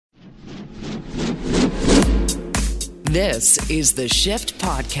This is the Shift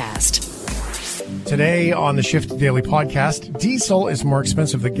Podcast. Today on the Shift Daily Podcast, diesel is more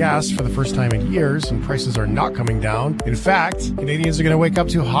expensive than gas for the first time in years, and prices are not coming down. In fact, Canadians are going to wake up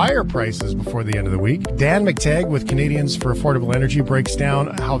to higher prices before the end of the week. Dan McTeague with Canadians for Affordable Energy breaks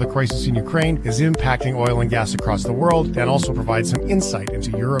down how the crisis in Ukraine is impacting oil and gas across the world, and also provides some insight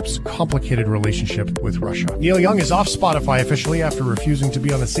into Europe's complicated relationship with Russia. Neil Young is off Spotify officially after refusing to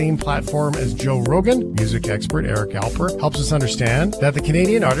be on the same platform as Joe Rogan. Music expert Eric Alper helps us understand that the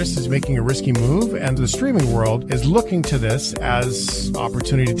Canadian artist is making a risky move, and the streaming world is looking to this as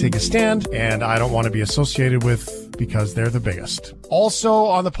opportunity to take a stand, and I don't want to be associated with because they're the biggest. Also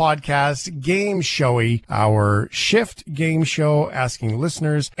on the podcast, Game-Showey, our Shift game show, asking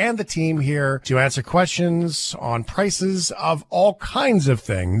listeners and the team here to answer questions on prices of all kinds of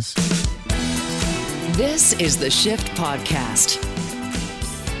things. This is the Shift Podcast.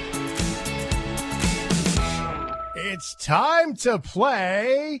 It's time to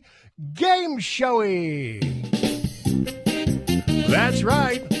play Game-Showey. That's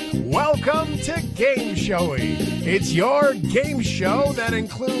right. Welcome to Game-Showey. It's your game show that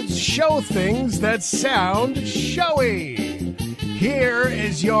includes show things that sound showy. Here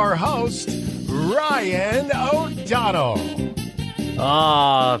is your host, Ryan O'Donnell.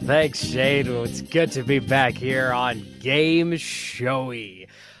 Oh, thanks, Shane. It's good to be back here on Game-Showey.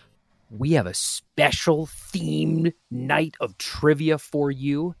 We have a special themed night of trivia for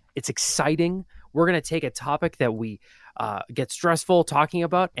you. It's exciting. We're going to take a topic that we get stressful talking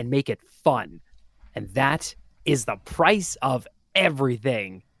about and make it fun. And that is the price of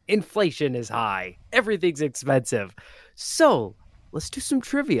everything. Inflation is high. Everything's expensive. So let's do some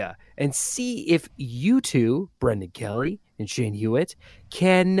trivia and see if you two, Brendan Kelly and Shane Hewitt,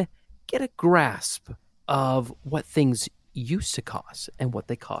 can get a grasp of what things used to cost and what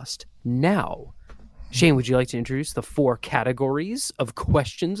they cost now. Shane, would you like to introduce the 4 categories of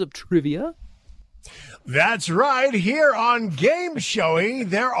questions of trivia? That's right. Here on Game-Showey,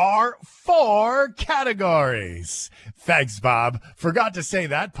 there are 4 categories. Thanks, Bob. Forgot to say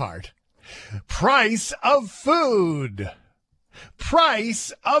that part. Price of food.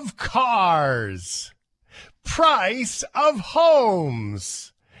 Price of cars. Price of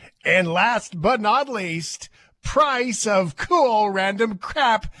homes. And last but not least, price of cool random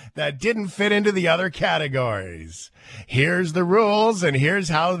crap that didn't fit into the other categories. Here's the rules, and here's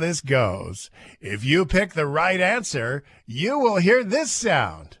how this goes. If you pick the right answer, you will hear this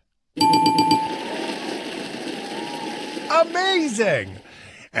sound. Amazing!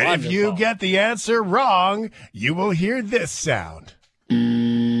 And Wonderful. If you get the answer wrong, you will hear this sound.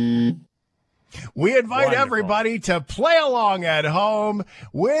 We invite Wonderful. everybody to play along at home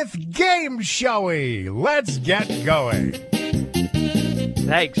with Game-Showey. Let's get going.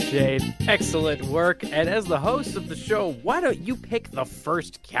 Thanks, Shane. Excellent work. And as the host of the show, why don't you pick the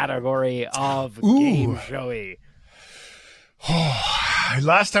first category of Game-Showey?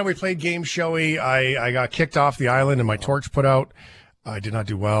 Last time we played Game-Showey, I got kicked off the island and my torch put out. I did not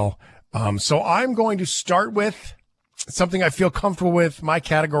do well. So I'm going to start with something I feel comfortable with. My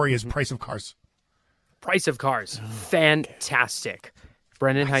category is price of cars. Price of cars. Fantastic.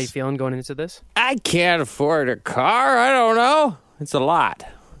 Brendan, how you feeling going into this? I can't afford a car. I don't know. It's a lot.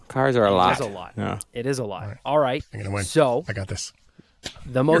 Cars are a lot. It is a lot. Yeah. It is a lot. All right. I'm going to win. So I got this.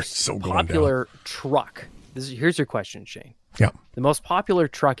 the most so going popular truck. Here's your question, Shane. Yeah. The most popular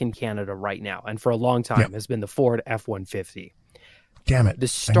truck in Canada right now, and for a long time, has been the Ford F-150. Damn it. The I knew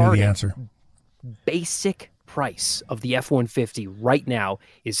starting the answer. basic price of the F-150 right now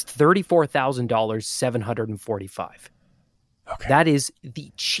is $34,000, $745. Okay. That is the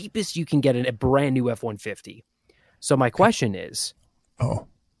cheapest you can get a brand new F-150. So my question is,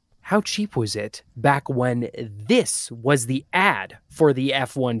 how cheap was it back when this was the ad for the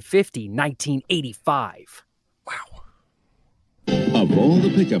F-150, 1985? Wow. Of all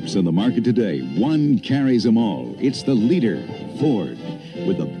the pickups in the market today, one carries them all. It's the leader, Ford.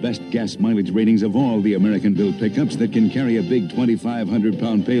 With the best gas mileage ratings of all the American-built pickups that can carry a big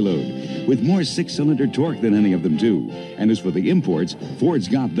 2,500-pound payload. With more 6-cylinder torque than any of them, too. And as for the imports, Ford's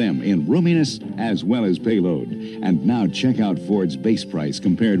got them in roominess as well as payload. And now check out Ford's base price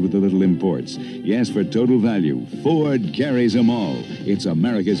compared with the little imports. Yes, for total value, Ford carries them all. It's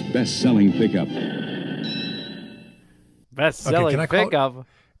America's best-selling pickup. Best-selling pickup.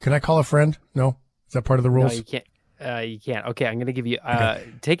 Can I call a friend? No? Is that part of the rules? No, you can't. You can't. Okay, I'm going to give you.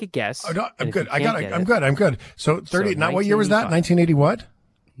 Take a guess. Oh, no, I'm and good. if you can't get I'm it- good. I'm good. So 30. So Now, what year was that? 1980 what?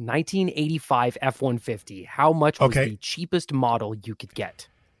 1985 F-150. How much was Okay. the cheapest model you could get?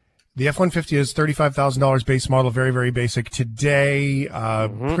 The F-150 is $35,000 base model, very, very basic. Today,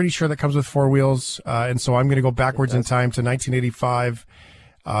 pretty sure that comes with 4 wheels. And so I'm going to go backwards in time to 1985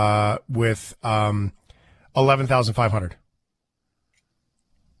 with $11,500.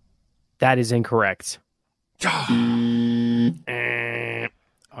 That is incorrect. All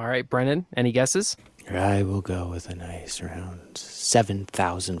right, Brendan, any guesses? I will go with a nice round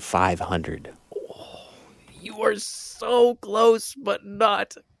 7,500. You are so close, but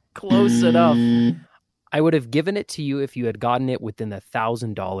not close enough. I would have given it to you if you had gotten it within the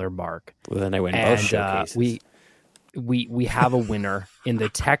 $1,000 mark. Well, then I win both showcases. We have a winner in the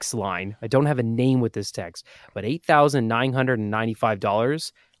text line. I don't have a name with this text, but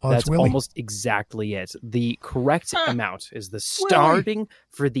 $8,995. That's almost exactly it. The correct amount is the starting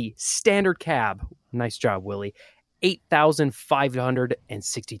for the standard cab. Nice job, Willie.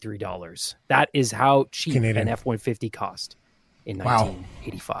 $8,563. That is how cheap an F-150 cost in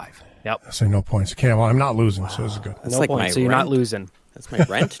 1985. Yep. So no points. Okay, well, I'm not losing, so this is good. That's no points, so you're not losing. That's my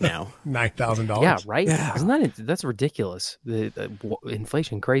rent now. $9,000. Yeah, right? Yeah. Isn't that that's ridiculous? The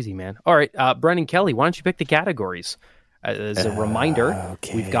inflation crazy, man. All right, Brendan Kelly, why don't you pick the categories? As a reminder,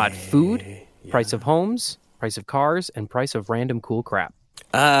 we've got food, price of homes, price of cars, and price of random cool crap.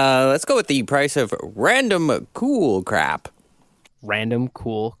 Let's go with the price of random cool crap. Random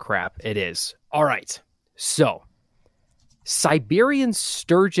cool crap it is. All right. So, Siberian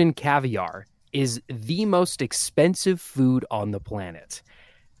sturgeon caviar is the most expensive food on the planet.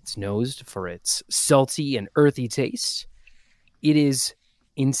 It's known for its salty and earthy taste. It is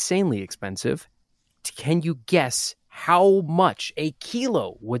insanely expensive. Can you guess how much a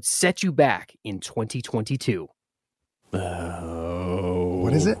kilo would set you back in 2022?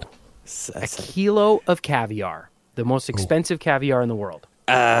 What is it? A kilo of caviar. The most expensive caviar in the world.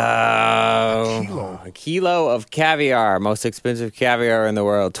 A kilo of caviar. Most expensive caviar in the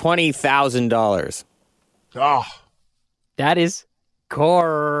world. $20,000. Oh. That is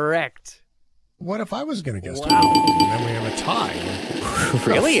correct. What if I was going to guess? Wow. And then we have a tie.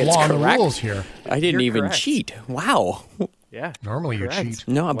 Really? It's correct. The rules here. I didn't even cheat. Wow. Yeah. Normally you cheat.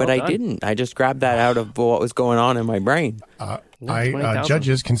 No, but I didn't. I just grabbed that out of what was going on in my brain.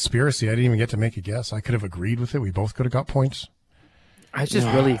 Judge's conspiracy. I didn't even get to make a guess. I could have agreed with it. We both could have got points. I was just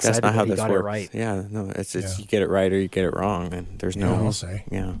really excited that you got works. it right. Yeah, no, it's you get it right or you get it wrong, and there's no. I'll say.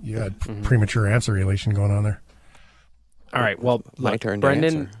 Yeah, you had premature answer relation going on there. All right, well, my turn,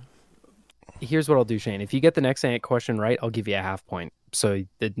 Brendan. To answer. Here's what I'll do, Shane. If you get the next question right, I'll give you a half point. So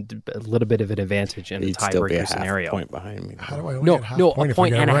a little bit of an advantage in the tiebreaker scenario. Point behind me. How do I only get half point a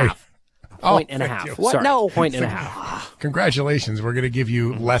point and a half. Point and a thank half. you. What? Sorry. No. Point and a half. Congratulations. We're going to give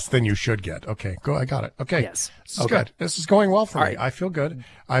you less than you should get. Okay, go. I got it. Okay. Yes. This is good. This is going well for me. Right. I feel good.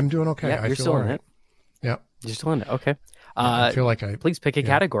 I'm doing okay. Yeah, I you're feel still all in right. it. Yeah. You're still in it. Okay. I feel like Please pick a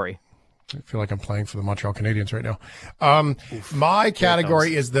category. I feel like I'm playing for the Montreal Canadiens right now. My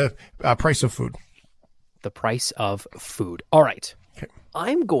category is the price of food. The price of food. All right. Okay.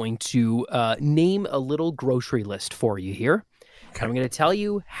 I'm going to name a little grocery list for you here. Okay. I'm going to tell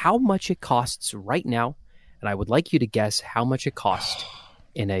you how much it costs right now, and I would like you to guess how much it cost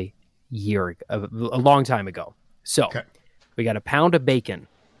in a long time ago. So, we got a pound of bacon,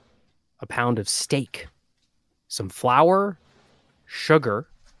 a pound of steak, some flour, sugar,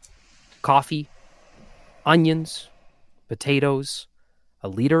 coffee, onions, potatoes, a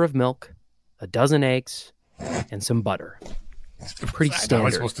liter of milk, a dozen eggs, and some butter. Pretty standard. How am I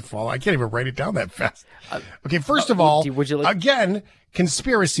supposed to follow? I can't even write it down that fast. Okay, first of all, again,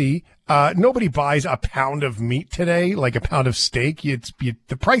 conspiracy. Nobody buys a pound of meat today, like a pound of steak.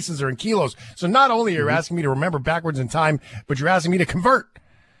 The prices are in kilos. So not only are you asking me to remember backwards in time, but you're asking me to convert.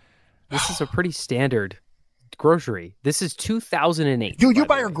 This is a pretty standard grocery. This is 2008. Dude, you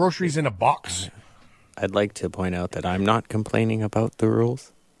buy your groceries in a box. I'd like to point out that I'm not complaining about the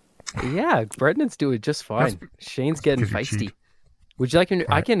rules. Yeah, Brendan's doing just fine. Shane's getting feisty. Would you like me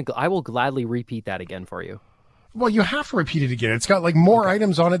to, I will gladly repeat that again for you. Well, you have to repeat it again. It's got like more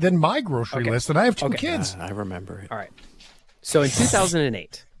items on it than my grocery list, and I have two kids. I remember it. All right. So in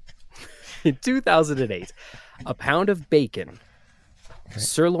 2008, a pound of bacon,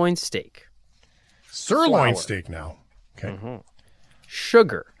 sirloin steak. Sirloin steak now. Okay.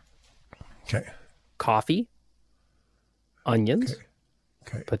 Sugar. Okay. Coffee. Onions.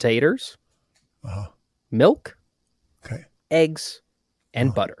 Okay. Potatoes. Milk. Okay. Eggs.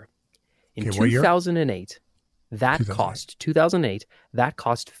 And butter. In 2008, that cost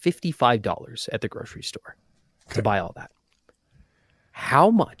 $55 at the grocery store to buy all that. How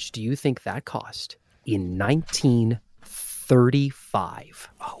much do you think that cost in 1935?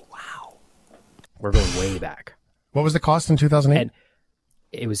 Oh, wow. We're going way back. What was the cost in 2008?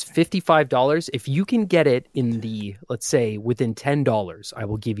 It was $55. If you can get it in the, let's say, within $10, I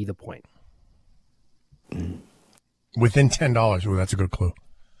will give you the point. Within $10. Oh, that's a good clue.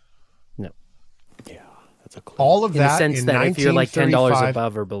 No. Yeah, that's a clue. All of In the that sense in that if you're like $10 1935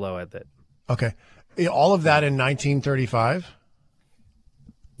 above or below it, that Okay. All of that in 1935?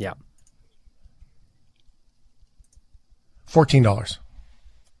 yeah. $14.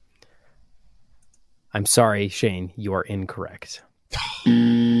 I'm sorry, Shane, you are incorrect.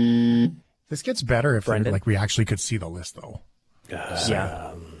 This gets better if Brendan? we actually could see the list, though.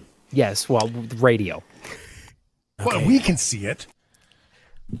 Yeah. Yes, well, radio. Well, we can see it.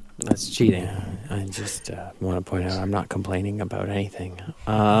 That's cheating. I just want to point out I'm not complaining about anything.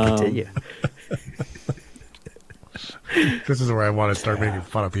 Did you? This is where I want to start making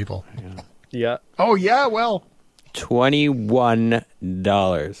fun of people. Yeah. Oh, yeah, well.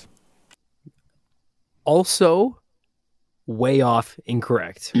 $21. Also, way off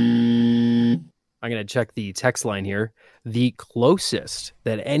incorrect. I'm going to check the text line here. The closest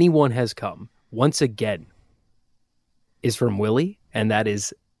that anyone has come, once again, is from Willie, and that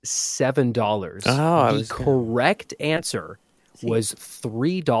is $7. The correct answer was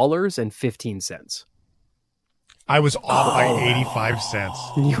 $3.15. I was off by 85 cents.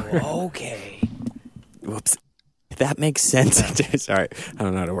 Okay. Whoops. That makes sense. Sorry, I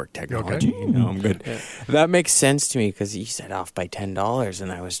don't know how to work technology. Okay? You know, I'm good. Yeah. That makes sense to me because you said off by $10,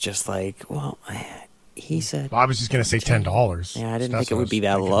 and I was just like, well, he said. Well, I was just going to say $10. Yeah, I didn't think it would be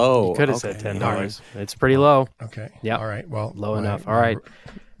that low. You could have said $10. It's pretty low. Okay. Yeah. All right. Well, low enough. All right.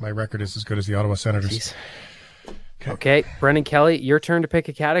 My record is as good as the Ottawa Senators. Okay, Brendan Kelly, your turn to pick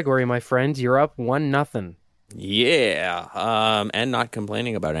a category, my friend. You're up 1-0. Yeah. And not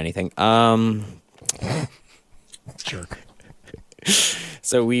complaining about anything. Jerk.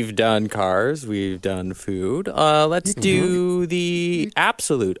 So we've done cars, we've done food. Let's do the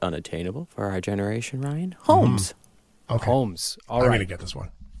absolute unattainable for our generation, Ryan. Homes. Okay. Homes. All I'm right. going to get this one.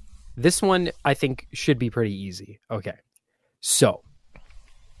 This one, I think, should be pretty easy. Okay. So,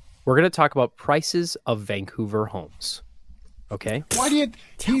 we're going to talk about prices of Vancouver homes. Okay? Why do you...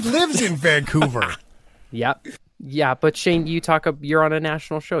 He lives in Vancouver. Yep. Yeah, but Shane, you're on a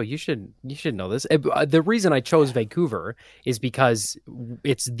national show. You should know this. The reason I chose Vancouver is because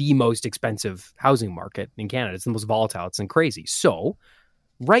it's the most expensive housing market in Canada. It's the most volatile. It's crazy. So,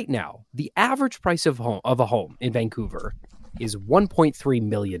 right now, the average price of a home in Vancouver is $1.3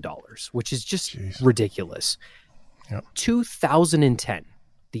 million, which is just ridiculous. Yep. 2010,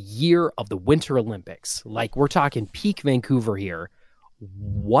 the year of the Winter Olympics. Like, we're talking peak Vancouver here.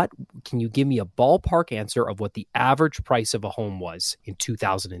 What can you give me a ballpark answer of what the average price of a home was in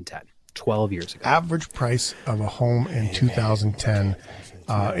 2010, 12 years ago? Average price of a home in 2010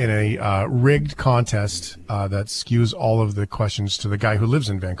 in a rigged contest that skews all of the questions to the guy who lives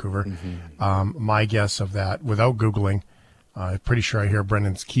in Vancouver. My guess of that, without Googling, I'm pretty sure I hear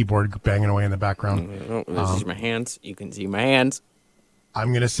Brendan's keyboard banging away in the background. This is my hands. You can see my hands. I'm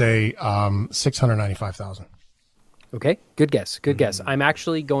going to say 695,000. Okay, good guess. Good guess. I'm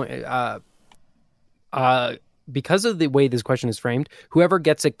actually going because of the way this question is framed. Whoever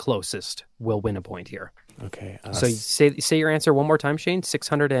gets it closest will win a point here. Okay. So say your answer one more time, Shane.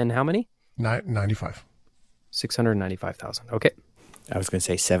 600 and how many? 95. 695,000. Okay. I was going to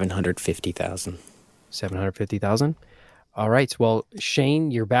say 750,000. 750,000. All right. Well, Shane,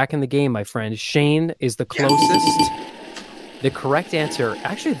 you're back in the game, my friend. Shane is the closest. The correct answer,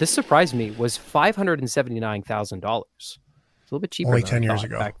 actually, this surprised me, was $579,000. It's a little bit cheaper Only than 10 I years thought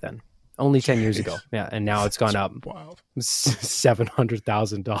ago. Back then. Only 10 years ago. Yeah, and now it's gone up Wild.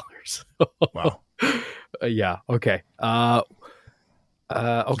 $700,000. Wow. Yeah, okay. Okay.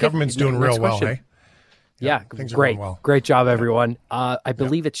 Government's doing Next real well, question. hey? Yeah, things are great. going well. Great job, everyone. I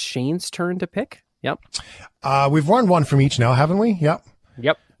believe it's Shane's turn to pick. Yep. We've won one from each now, haven't we? Yep.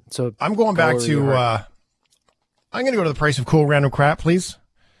 Yep. So I'm going back to... I'm going to go to the price of cool random crap, please.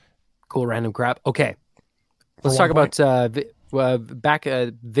 Cool random crap. Okay. Let's For talk one about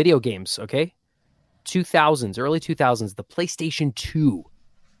video games, okay? 2000s, early 2000s, the PlayStation 2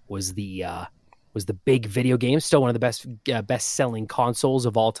 was the big video game, still one of the best-selling consoles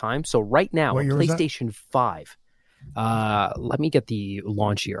of all time. So right now, What year was that? PlayStation 5. Let me get the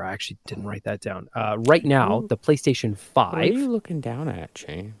launch year. I actually didn't write that down. Right now, the PlayStation 5. What are you looking down at,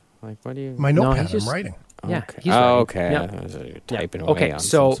 Shane? Like, what do you... My No, notepad, he's just- I'm writing. Yeah, Okay. he's writing. Okay. Yeah. So you're typing Okay, away on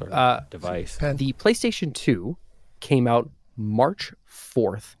so, some sort of device. Pen. The PlayStation 2 came out March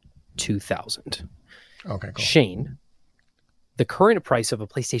 4th, 2000. Okay, cool. Shane, the current price of a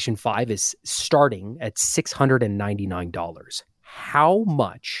PlayStation 5 is starting at $699. How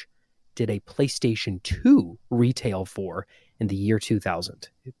much did a PlayStation 2 retail for in the year 2000?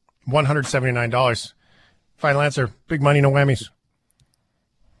 $179. Final answer. Big money, no whammies.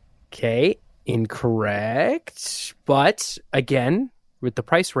 Okay, incorrect. But again, with the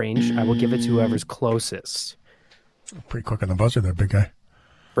price range, I will give it to whoever's closest. Pretty quick on the buzzer there, big guy.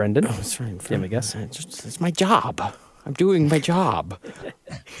 Brendan? Oh, sorry. Give me a guess. It's my job. I'm doing my job.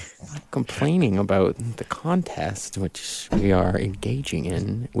 I'm complaining about the contest which we are engaging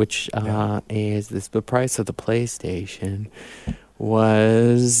in, which is the price of the PlayStation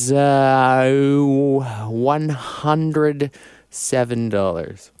was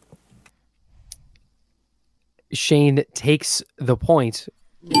 $107. Shane takes the point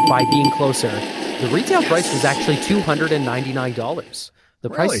by being closer. The retail price was actually $299. The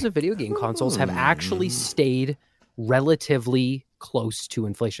prices of video game consoles have actually stayed relatively close to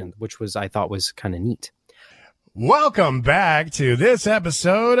inflation, which I thought was kind of neat. Welcome back to this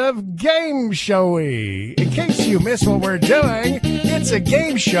episode of Game-Showey. In case you missed what we're doing, it's a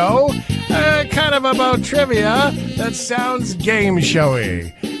game show, kind of about trivia that sounds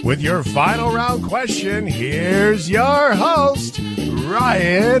game-showy. With your final round question, here's your host,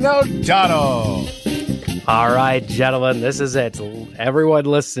 Ryan O'Donnell. All right, gentlemen, this is it. Everyone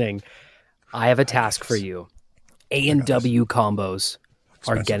listening, I have a task for you. A&W combos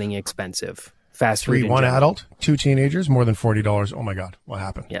are getting expensive. Fast food. 3, 1 adult, 2 teenagers, more than $40. Oh my God, what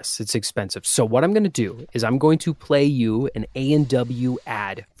happened? Yes, it's expensive. So what I'm going to do is I'm going to play you an A&W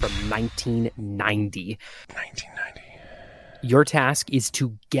ad from 1990. 1990. Your task is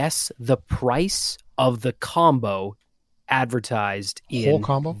to guess the price of the combo advertised in Whole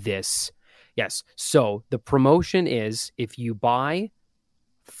combo? this. Yes. So the promotion is if you buy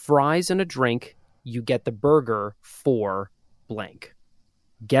fries and a drink, you get the burger for blank.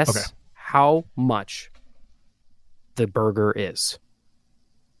 Guess how much the burger is.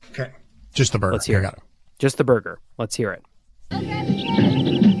 Okay. Just the burger. Let's hear I it. got it. Just the burger. Let's hear it.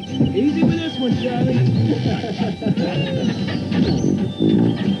 Easy with this one, Charlie.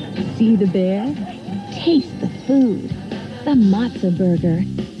 See the bear? Taste the food. The Matzo Burger.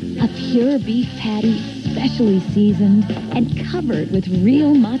 A pure beef patty, specially seasoned and covered with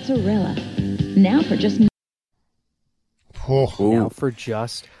real mozzarella. Now for just... Now for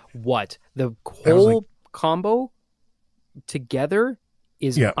just what? The whole combo together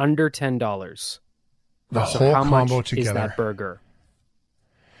is under $10. The so whole how combo much together. is that burger?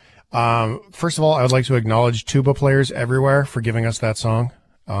 First of all, I would like to acknowledge tuba players everywhere for giving us that song.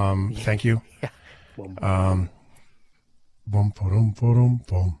 Thank you. Boom, boom, boom,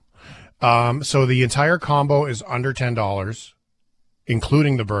 boom. So the entire combo is under $10,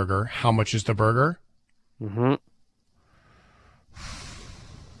 including the burger. How much is the burger? Mm-hmm.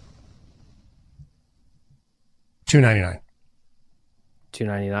 $2.99.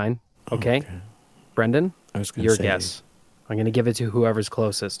 $2.99. Okay. Brendan, I was going to your say guess. I'm going to give it to whoever's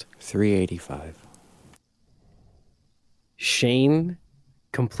closest. $3.85. Shane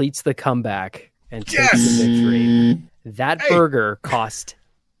completes the comeback and takes the victory. That burger cost...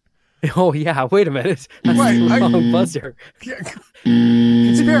 Oh, yeah. Wait a minute. That's the wrong buzzer.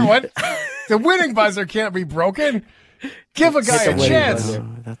 Consider what? The winning buzzer can't be broken. Give a guy a chance.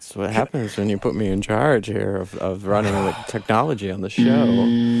 That's what happens when you put me in charge here of running the technology on the show.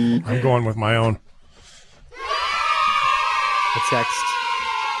 I'm going with my own. The text,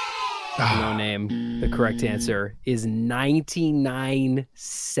 no name. The correct answer is 99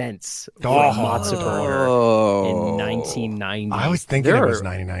 cents for a matzo burger in 1990. I was thinking it was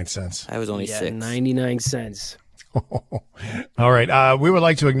 99 cents. I was only 6. 99 cents. All right. We would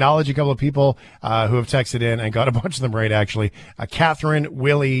like to acknowledge a couple of people who have texted in and got a bunch of them right, actually. Catherine,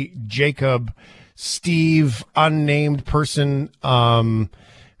 Willie, Jacob, Steve, unnamed person.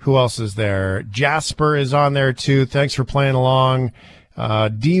 Who else is there? Jasper is on there, too. Thanks for playing along.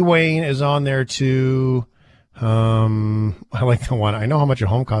 D-Wayne is on there, too. I like the one. I know how much a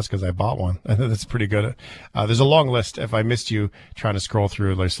home costs because I bought one. I think that's pretty good. There's a long list. If I missed you trying to scroll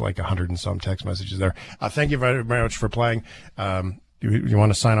through, there's like 100 and some text messages there. Thank you very, very much for playing. You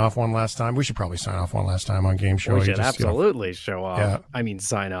want to sign off one last time? We should probably sign off one last time on Game-Showey. We should absolutely show off. Yeah. I mean,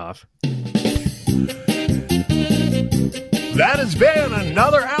 sign off. That has been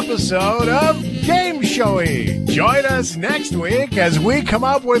another episode of Game-Showey. Join us next week as we come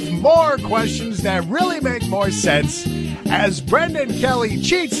up with more questions that really make more sense as Brendan Kelly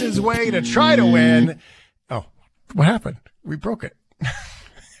cheats his way to try to win. Oh, what happened? We broke it.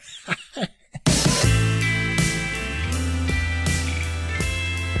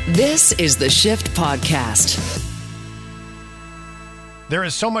 This is the Shift Podcast. There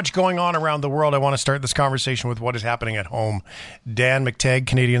is so much going on around the world. I want to start this conversation with what is happening at home. Dan McTeague,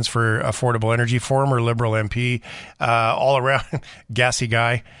 Canadians for Affordable Energy, former Liberal MP, all around gassy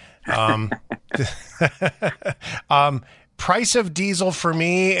guy. Price of diesel for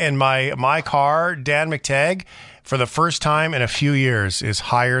me and my car, Dan McTeague, for the first time in a few years is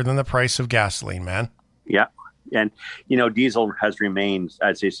higher than the price of gasoline, man. Yeah. And, diesel has remained,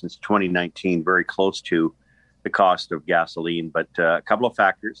 I'd say, since 2019, very close to the cost of gasoline. But a couple of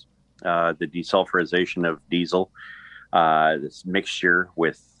factors, the desulfurization of diesel, this mixture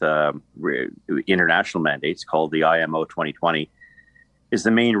with international mandates called the IMO 2020 is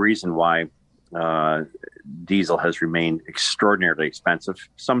the main reason why diesel has remained extraordinarily expensive,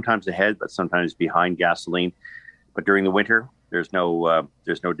 sometimes ahead, but sometimes behind gasoline. But during the winter, there's no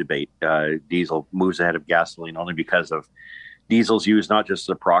debate. Diesel moves ahead of gasoline only because of diesel's used not just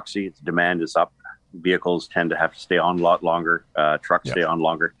as a proxy. Its demand is up. Vehicles tend to have to stay on a lot longer. Trucks stay on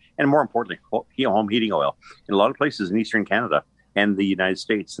longer. And more importantly, home heating oil. In a lot of places in Eastern Canada and the United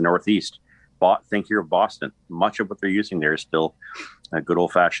States, the Northeast, think here of Boston. Much of what they're using there is still a good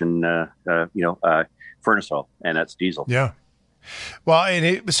old-fashioned, furnace oil, and that's diesel. Yeah. Well,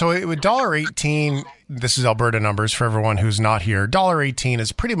 so with $1.18, this is Alberta numbers for everyone who's not here. $1.18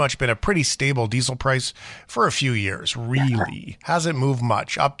 has pretty much been a pretty stable diesel price for a few years. Really hasn't moved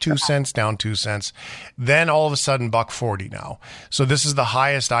much. Up 2 cents, down 2 cents. Then all of a sudden, $1.40 now. So this is the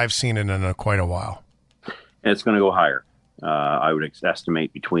highest I've seen it in quite a while. And it's going to go higher. I would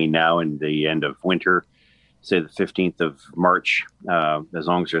estimate between now and the end of winter, say the 15th of March, as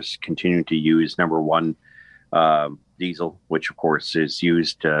long as they're continuing to use number one diesel, which of course is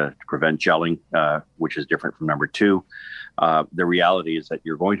used to prevent gelling, which is different from number two. The reality is that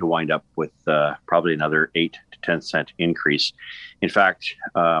you're going to wind up with probably another 8 to 10 cent increase. In fact,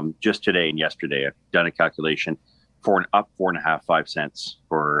 just today and yesterday, I've done a calculation up 4.5, 5 cents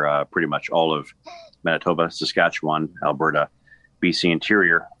for pretty much all of Manitoba, Saskatchewan, Alberta, BC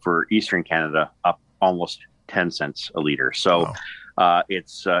Interior. For Eastern Canada, up almost 10 cents a liter. So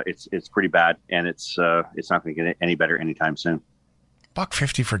it's pretty bad, and it's not going to get any better anytime soon.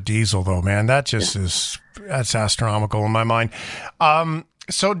 $1.50 for diesel, though, man. That just that's astronomical in my mind.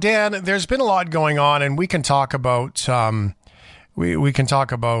 So, Dan, there's been a lot going on, and we can talk about we can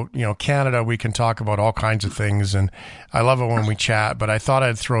talk about Canada. We can talk about all kinds of things, and I love it when we chat. But I thought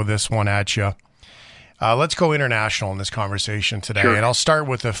I'd throw this one at you. Let's go international in this conversation today. Sure. And I'll start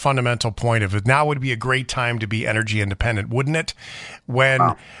with the fundamental point of it. Now would be a great time to be energy independent, wouldn't it?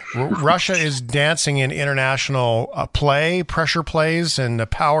 When Russia is dancing in international pressure plays and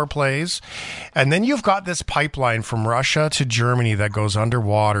power plays. And then you've got this pipeline from Russia to Germany that goes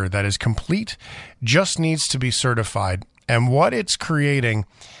underwater that is complete, just needs to be certified. And what it's creating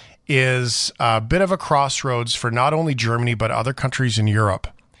is a bit of a crossroads for not only Germany, but other countries in Europe.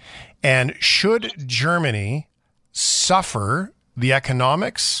 And should Germany suffer the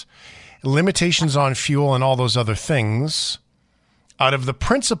economics, limitations on fuel, and all those other things out of the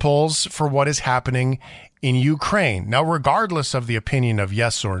principles for what is happening in Ukraine? Now, regardless of the opinion of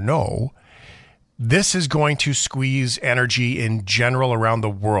yes or no, this is going to squeeze energy in general around the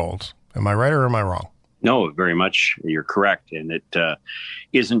world. Am I right or am I wrong? No, very much. You're correct. And it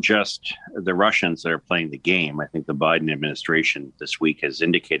isn't just the Russians that are playing the game. I think the Biden administration this week has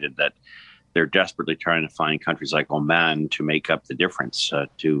indicated that they're desperately trying to find countries like Oman to make up the difference,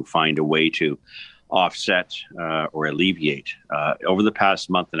 to find a way to offset or alleviate. Over the past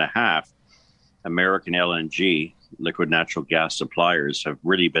month and a half, American LNG, liquid natural gas suppliers, have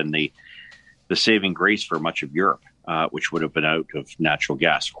really been the saving grace for much of Europe. Which would have been out of natural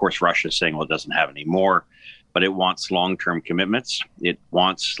gas. Of course, Russia is saying, well, it doesn't have any more, but it wants long-term commitments. It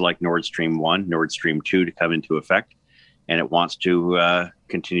wants, like Nord Stream 1, Nord Stream 2 to come into effect, and it wants to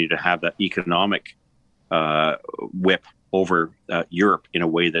continue to have that economic whip over Europe in a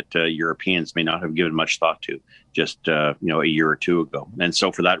way that Europeans may not have given much thought to just a year or two ago. And so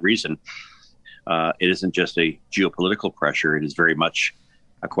for that reason, it isn't just a geopolitical pressure. It is very much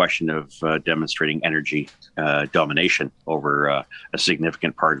a question of demonstrating energy domination over a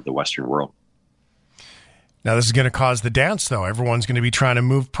significant part of the Western world. Now, this is going to cause the dance, though. Everyone's going to be trying to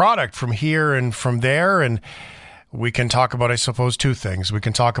move product from here and from there. And we can talk about, I suppose, two things. We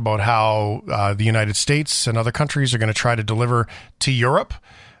can talk about how the United States and other countries are going to try to deliver to Europe,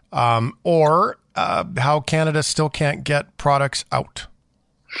 or how Canada still can't get products out.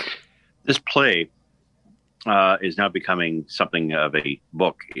 This play is now becoming something of a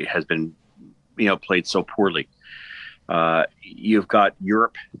book. It has been, played so poorly. You've got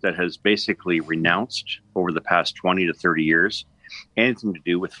Europe that has basically renounced over the past 20 to 30 years anything to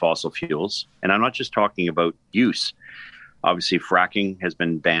do with fossil fuels. And I'm not just talking about use. Obviously, fracking has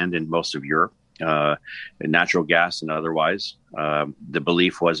been banned in most of Europe, natural gas and otherwise. The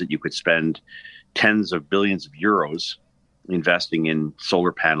belief was that you could spend tens of billions of euros investing in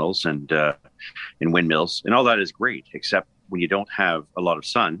solar panels and in windmills. And all that is great, except when you don't have a lot of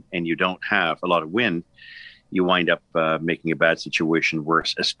sun and you don't have a lot of wind, you wind up making a bad situation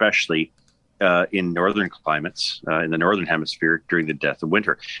worse, especially in northern climates, in the northern hemisphere during the depth of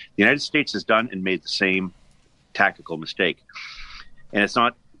winter. The United States has done and made the same tactical mistake. And it's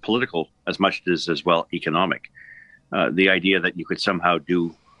not political as much as well economic. The idea that you could somehow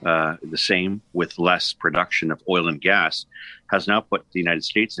do the same with less production of oil and gas has now put the United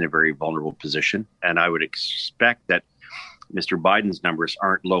States in a very vulnerable position. And I would expect that Mr. Biden's numbers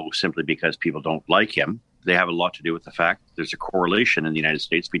aren't low simply because people don't like him. They have a lot to do with the fact that there's a correlation in the United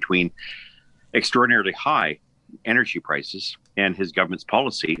States between extraordinarily high energy prices and his government's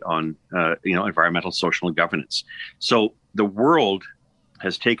policy on environmental, social, and governance. So the world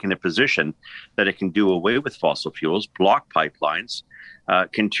has taken a position that it can do away with fossil fuels, block pipelines,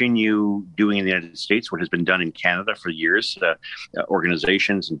 continue doing in the United States what has been done in Canada for years.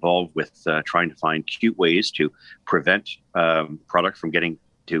 Organizations involved with trying to find cute ways to prevent product from getting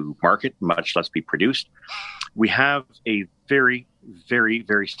to market, much less be produced. We have a very, very,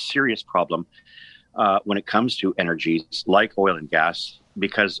 very serious problem when it comes to energies like oil and gas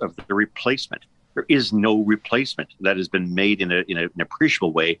because of the replacement. There is no replacement that has been made in an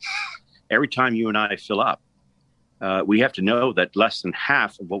appreciable way. Every time you and I fill up, we have to know that less than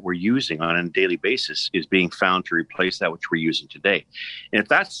half of what we're using on a daily basis is being found to replace that which we're using today. And if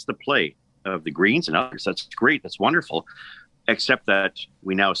that's the play of the Greens and others, that's great, that's wonderful, except that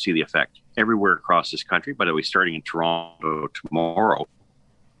we now see the effect everywhere across this country. By the way, starting in Toronto tomorrow,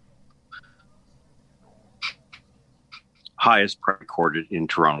 highest price recorded in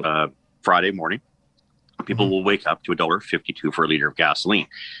Toronto Friday morning. People will wake up to $1.52 for a liter of gasoline.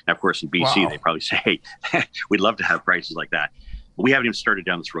 Now, of course, in BC, They probably say, hey, we'd love to have prices like that. But we haven't even started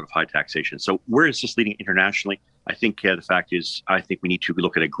down this road of high taxation. So where is this leading internationally? I think the fact is, I think we need to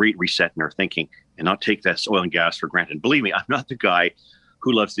look at a great reset in our thinking and not take this oil and gas for granted. And believe me, I'm not the guy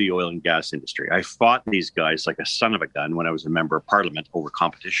who loves the oil and gas industry. I fought these guys like a son of a gun when I was a member of parliament over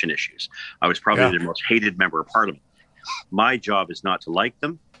competition issues. I was probably the most hated member of parliament. My job is not to like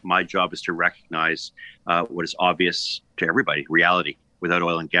them. My job is to recognize what is obvious to everybody, reality. Without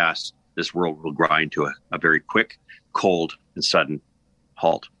oil and gas, this world will grind to a very quick, cold, and sudden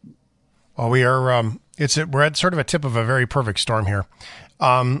halt. Well, we're at sort of a tip of a very perfect storm here.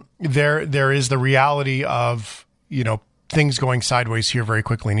 There is the reality of, things going sideways here very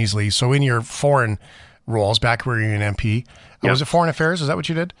quickly and easily. So in your foreign roles, back where you're an MP, was it Foreign Affairs? Is that what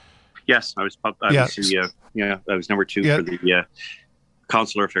you did? Yes, I was number two for the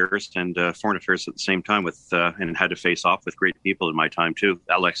Consular Affairs and Foreign Affairs at the same time and had to face off with great people in my time too.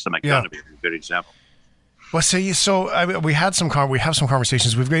 Alexa McDonough is a good example. Well, we have some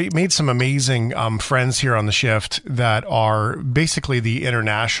conversations. We've made some amazing friends here on the shift that are basically the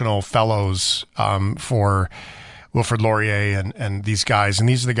international fellows for Wilfrid Laurier and these guys. And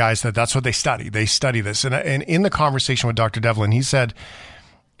these are the guys that's what they study. They study this. And in the conversation with Dr. Devlin, he said,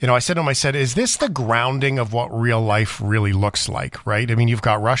 I said to him, is this the grounding of what real life really looks like, right? I mean, you've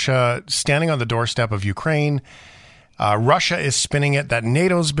got Russia standing on the doorstep of Ukraine. Russia is spinning it that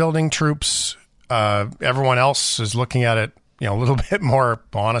NATO's building troops. Everyone else is looking at it, a little bit more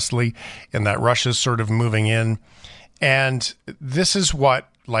honestly, in that Russia's sort of moving in. And this is what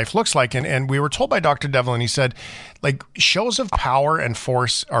life looks like. And we were told by Dr. Devlin, he said, shows of power and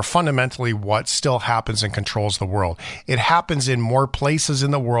force are fundamentally what still happens and controls the world. It happens in more places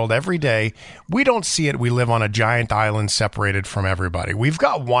in the world every day. We don't see it. We live on a giant island separated from everybody. We've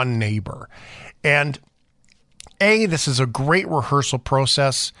got one neighbor. And this is a great rehearsal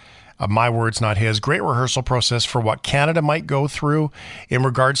process. My words, not his. Great rehearsal process for what Canada might go through in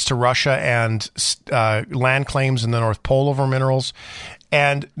regards to Russia and land claims in the North Pole over minerals.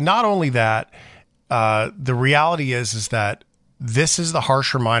 And not only that, the reality is that this is the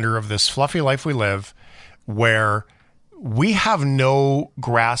harsh reminder of this fluffy life we live, where we have no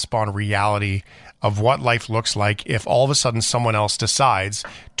grasp on reality of what life looks like if all of a sudden someone else decides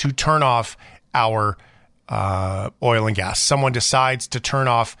to turn off our oil and gas. Someone decides to turn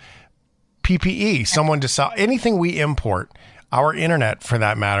off PPE. Someone decides anything we import, our internet for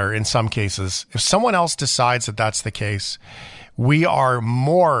that matter, in some cases. If someone else decides that that's the case, we are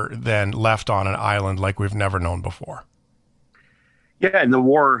more than left on an island like we've never known before. Yeah, and the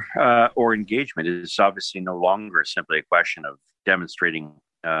war or engagement is obviously no longer simply a question of demonstrating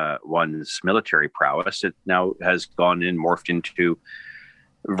one's military prowess. It now has morphed into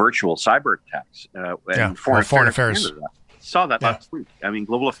virtual cyber attacks. Foreign affairs. saw that last week. I mean,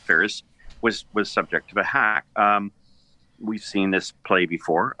 global affairs was subject to a hack. We've seen this play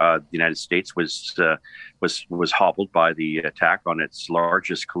before. The United States was hobbled by the attack on its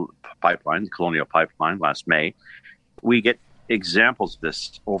largest pipeline, the Colonial Pipeline, last May. We get examples of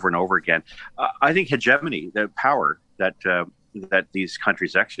this over and over again. I think hegemony, the power that these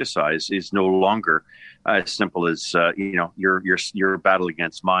countries exercise, is no longer as simple as your battle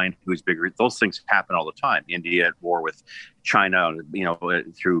against mine, who's bigger. Those things happen all the time. India at war with China,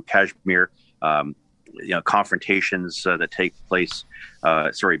 through Kashmir. Confrontations that take place,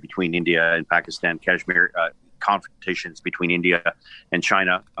 between India and Pakistan, Kashmir, confrontations between India and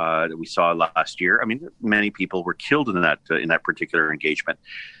China that we saw last year. I mean, many people were killed in that particular engagement,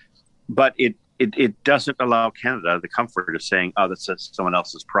 but it doesn't allow Canada the comfort of saying, "Oh, that's someone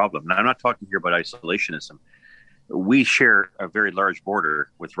else's problem." Now, I'm not talking here about isolationism. We share a very large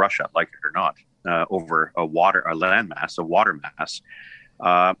border with Russia, like it or not, over a water mass.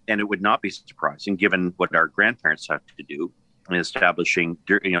 And it would not be surprising, given what our grandparents have to do in establishing,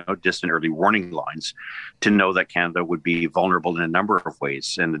 distant early warning lines, to know that Canada would be vulnerable in a number of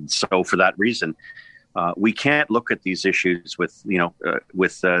ways. And so, for that reason, we can't look at these issues with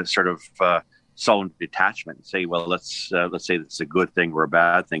solemn detachment and say, well, let's say it's a good thing or a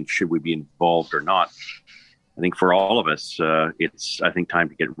bad thing. Should we be involved or not? I think for all of us, it's time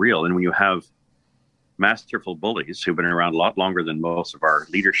to get real. And when you have masterful bullies who've been around a lot longer than most of our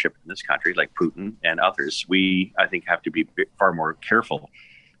leadership in this country, like Putin and others, we, I think, have to be far more careful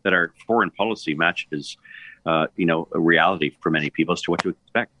that our foreign policy matches, a reality for many people as to what to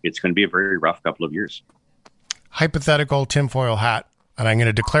expect. It's going to be a very rough couple of years. Hypothetical tinfoil hat, and I'm going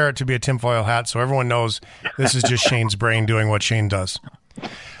to declare it to be a tinfoil hat so everyone knows this is just Shane's brain doing what Shane does.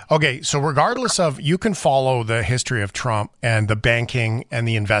 Okay, so regardless of, you can follow the history of Trump and the banking and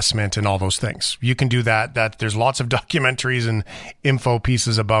the investment and all those things. You can do that. There's lots of documentaries and info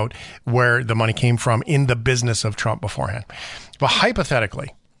pieces about where the money came from in the business of Trump beforehand. But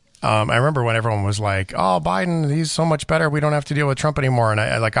hypothetically, I remember when everyone was like, "Oh, Biden, he's so much better. We don't have to deal with Trump anymore." And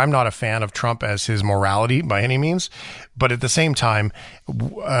I'm not a fan of Trump as his morality by any means, but at the same time,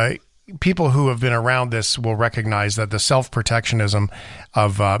 people who have been around this will recognize that the self-protectionism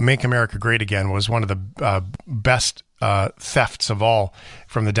of Make America Great Again was one of the best thefts of all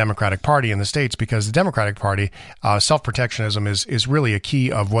from the Democratic Party in the States, because the Democratic Party, self-protectionism is really a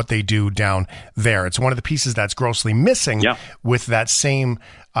key of what they do down there. It's one of the pieces that's grossly missing with that same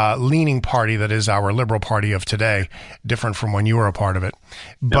leaning party that is our Liberal Party of today, different from when you were a part of it.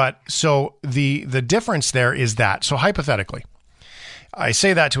 But so the difference there is that, so hypothetically, I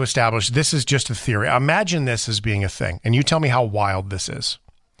say that to establish this is just a theory. Imagine this as being a thing, and you tell me how wild this is.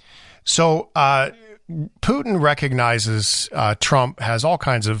 So Putin recognizes Trump has all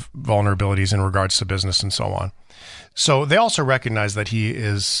kinds of vulnerabilities in regards to business and so on. So they also recognize that he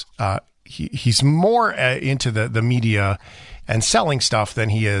is he's more into the media and selling stuff than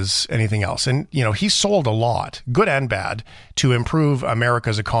he is anything else. And, he sold a lot, good and bad, to improve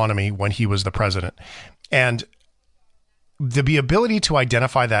America's economy when he was the president. And the ability to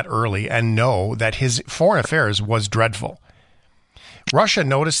identify that early and know that his foreign affairs was dreadful. Russia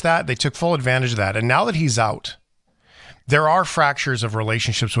noticed that. They took full advantage of that. And now that he's out, there are fractures of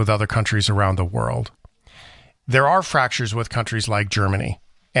relationships with other countries around the world. There are fractures with countries like Germany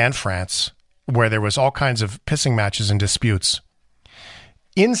and France, where there was all kinds of pissing matches and disputes.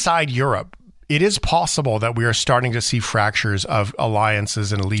 Inside Europe, it is possible that we are starting to see fractures of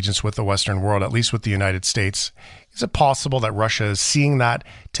alliances and allegiance with the Western world, at least with the United States. Is it possible that Russia is seeing that,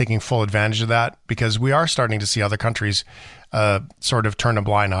 taking full advantage of that? Because we are starting to see other countries sort of turn a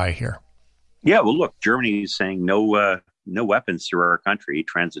blind eye here. Yeah, well, look, Germany is saying no weapons through our country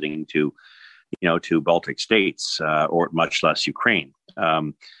transiting to Baltic states or much less Ukraine.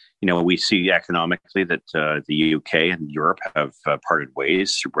 We see economically that the UK and Europe have parted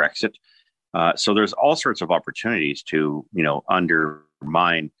ways through Brexit. So there's all sorts of opportunities to,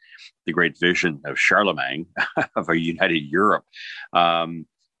 undermine the great vision of Charlemagne of a united Europe,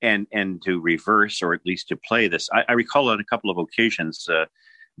 and to reverse, or at least to play this. I recall on a couple of occasions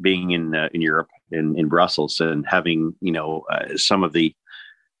being in Europe, in Brussels, and having some of the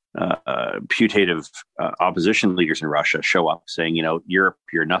putative opposition leaders in Russia show up saying, Europe,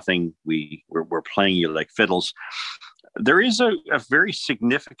 you're nothing. We're playing you like fiddles. There is a very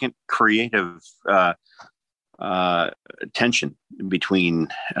significant creative tension between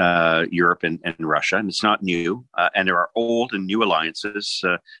Europe and Russia, and it's not new. And there are old and new alliances.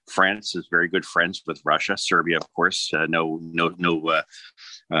 France is very good friends with Russia. Serbia, of course, no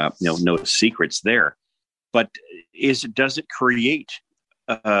secrets there. But does it create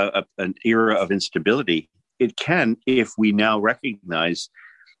an era of instability it can if we now recognize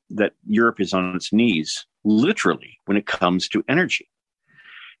that Europe is on its knees, literally, when it comes to energy.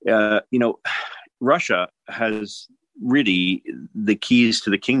 Russia has really the keys to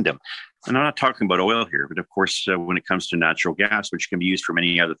the kingdom. And I'm not talking about oil here, but of course, when it comes to natural gas, which can be used for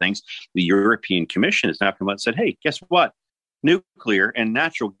many other things, the European Commission has now come out and said, hey, guess what? Nuclear and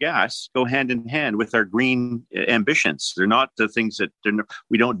natural gas go hand in hand with our green ambitions. They're not the things that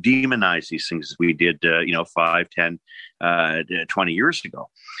we don't demonize these things as we did, 5, 10, 20 years ago.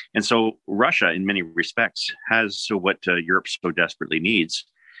 And so Russia, in many respects, has what Europe so desperately needs.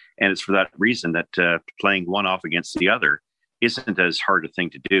 And it's for that reason that playing one off against the other isn't as hard a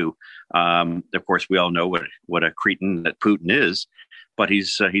thing to do. Of course, we all know what a cretin that Putin is, but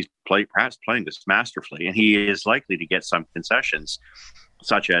he's perhaps playing this masterfully, and he is likely to get some concessions,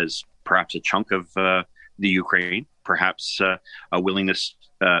 such as perhaps a chunk of the Ukraine, perhaps a willingness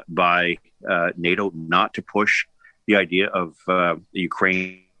by NATO not to push the idea of the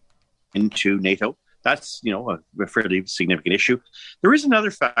Ukraine into NATO. That's, a fairly significant issue. There is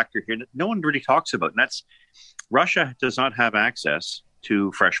another factor here that no one really talks about, and that's Russia does not have access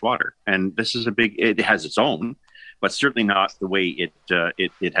to fresh water. And this is it has its own, but certainly not the way it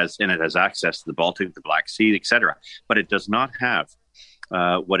has, and it has access to the Baltic, the Black Sea, etc. But it does not have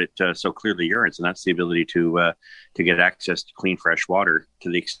what it so clearly yearns, and that's the ability to get access to clean, fresh water to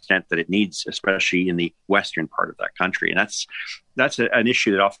the extent that it needs, especially in the western part of that country. And that's an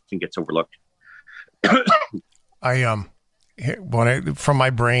issue that often gets overlooked. From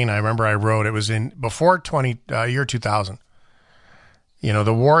my brain, I remember I wrote, it was before year 2000.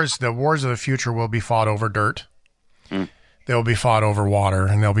 The wars of the future will be fought over dirt. They'll be fought over water,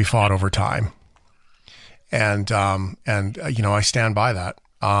 and they'll be fought over time. And I stand by that.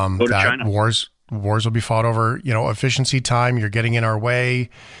 Go to China. Wars will be fought over, efficiency, time. You're getting in our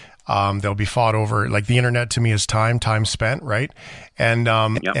way. They'll be fought over, like the internet to me is time spent, right? And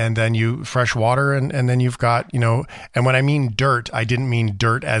and then fresh water, and then you've got, and when I mean dirt, I didn't mean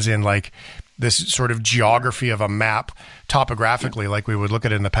dirt as in like this sort of geography of a map topographically, like we would look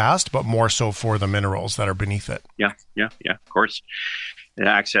at it in the past, but more so for the minerals that are beneath it. Yeah, of course.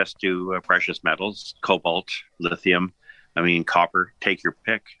 Access to precious metals, cobalt, lithium, copper, take your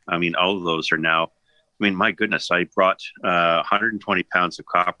pick. All of those are now, my goodness, I brought 120 pounds of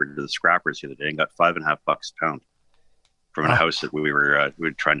copper to the scrappers the other day and got $5.50 a pound from a house that we were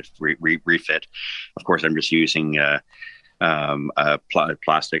trying to refit. Of course, I'm just using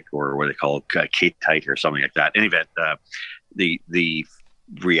plastic, or what they call K-Tite or something like that. In any event, the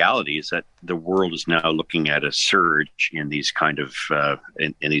reality is that the world is now looking at a surge in these kind of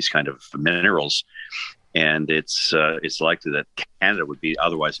minerals. And it's likely that Canada would be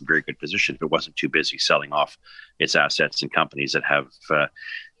otherwise in very good position if it wasn't too busy selling off its assets and companies that have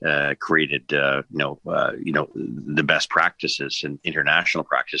created, the best practices and international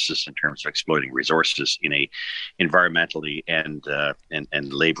practices in terms of exploiting resources in a environmentally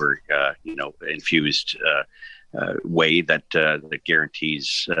and labor, infused way that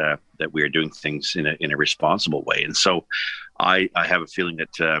guarantees that we are doing things in a responsible way. And so, I have a feeling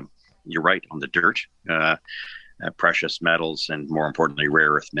that. You're right on the dirt, precious metals, and more importantly,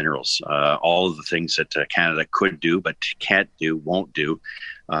 rare earth minerals. All of the things that Canada could do, but can't do, won't do,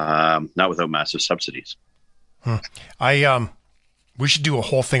 not without massive subsidies. We should do a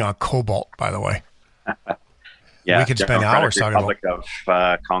whole thing on cobalt, by the way. Yeah, we could spend hours talking about Republic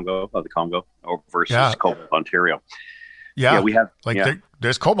of the Congo versus Cobalt, Ontario. Yeah, we have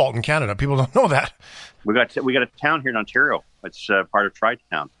there's cobalt in Canada. People don't know that. We got a town here in Ontario. It's part of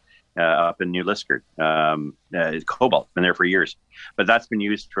Tri-Town. Up in New Liskeard, cobalt, been there for years, but that's been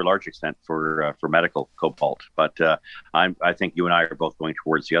used to a large extent for medical cobalt. But I think you and I are both going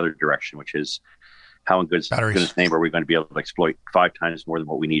towards the other direction, which is how in goodness name are we going to be able to exploit 5 times more than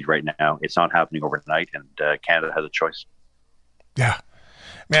what we need right now? It's not happening overnight, and Canada has a choice. Yeah.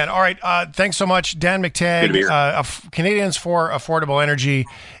 Man, all right. Thanks so much, Dan McTeague. Canadians for Affordable Energy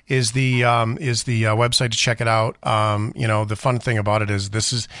is the website to check it out. The fun thing about it is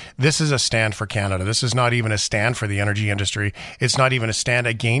this is a stand for Canada. This is not even a stand for the energy industry. It's not even a stand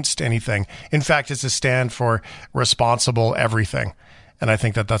against anything. In fact, it's a stand for responsible everything. And I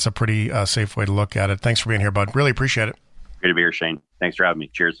think that's a pretty safe way to look at it. Thanks for being here, bud. Really appreciate it. Great to be here, Shane. Thanks for having me.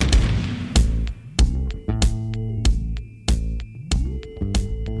 Cheers.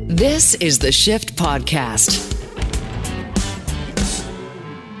 This is the Shift Podcast.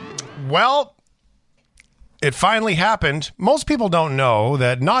 Well, it finally happened. Most people don't know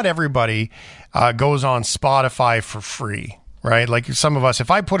that not everybody goes on Spotify for free. right? Like some of us,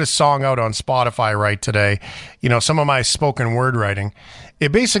 if I put a song out on Spotify right today, some of my spoken word writing,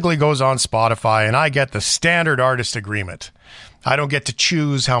 it basically goes on Spotify and I get the standard artist agreement. I don't get to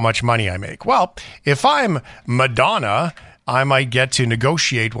choose how much money I make. Well, if I'm Madonna, I might get to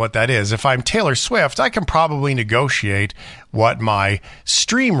negotiate what that is. If I'm Taylor Swift, I can probably negotiate what my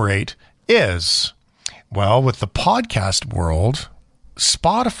stream rate is. Well, with the podcast world,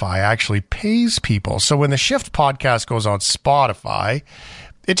 Spotify actually pays people. So when the Shift podcast goes on Spotify,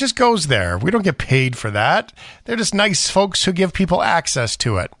 it just goes there. We don't get paid for that. They're just nice folks who give people access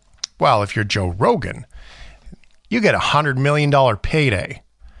to it. Well, if you're Joe Rogan, you get $100 million payday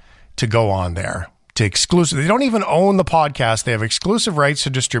to go on there. To exclusive. They don't even own the podcast. They have exclusive rights to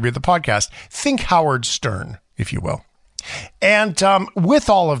distribute the podcast. Think Howard Stern, if you will. And with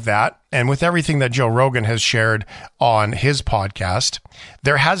all of that, and with everything that Joe Rogan has shared on his podcast,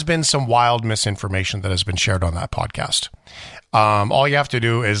 there has been some wild misinformation that has been shared on that podcast. All you have to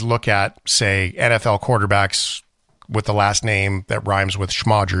do is look at, say, NFL quarterbacks with the last name that rhymes with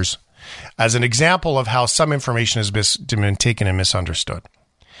Schmodgers as an example of how some information has been taken and misunderstood.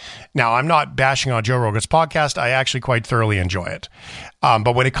 Now, I'm not bashing on Joe Rogan's podcast. I actually quite thoroughly enjoy it.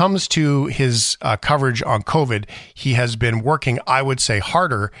 But when it comes to his coverage on COVID, he has been working, I would say,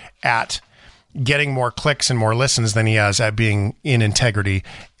 harder at getting more clicks and more listens than he has at being in integrity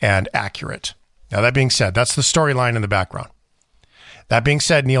and accurate. Now, that being said, that's the storyline in the background. That being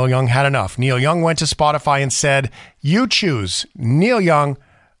said, Neil Young had enough. Neil Young went to Spotify and said, you choose Neil Young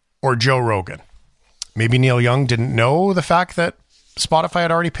or Joe Rogan. Maybe Neil Young didn't know the fact that Spotify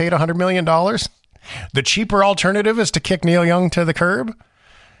had already paid $100 million. The cheaper alternative is to kick Neil Young to the curb.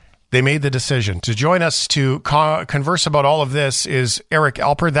 They made the decision. To join us to converse about all of this is Eric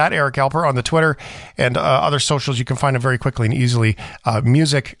Alper, that Eric Alper on the Twitter and other socials. You can find him very quickly and easily.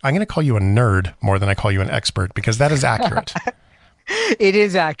 Music, I'm going to call you a nerd more than I call you an expert because that is accurate. It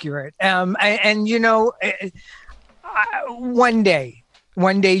is accurate. And one day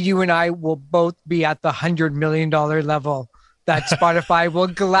you and I will both be at the $100 million level that Spotify will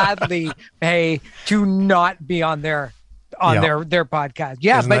gladly pay to not be on their podcast.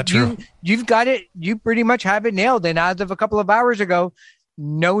 Yeah, Isn't but you've got it. You pretty much have it nailed. And as of a couple of hours ago,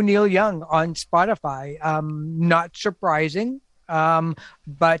 no Neil Young on Spotify. Not surprising,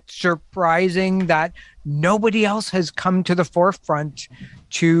 but surprising that nobody else has come to the forefront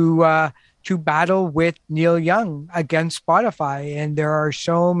to battle with Neil Young against Spotify. And there are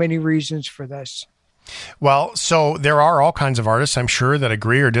so many reasons for this. Well, so there are all kinds of artists, I'm sure, that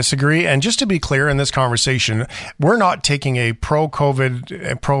agree or disagree. And just to be clear in this conversation, we're not taking a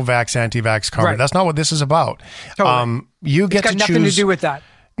pro-COVID, pro-vax, anti-vax cover. Right. That's not what this is about. Totally. You get it's got to nothing choose. To do with that.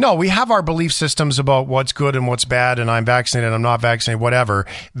 No, we have our belief systems about what's good and what's bad, and I'm vaccinated, I'm not vaccinated, whatever.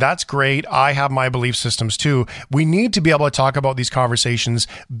 That's great. I have my belief systems too. We need to be able to talk about these conversations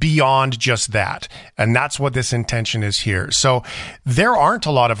beyond just that. And that's what this intention is here. So there aren't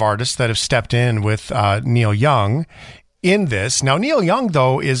a lot of artists that have stepped in with Neil Young in this. Now, Neil Young,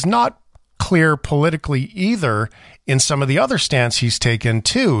 though, is not clear politically either in some of the other stance he's taken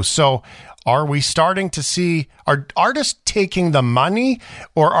too. So are we starting to see, are artists taking the money,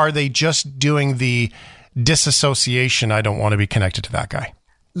 or are they just doing the disassociation? I don't want to be connected to that guy.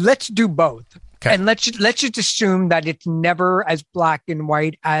 Let's do both. Okay. And let's just assume that it's never as black and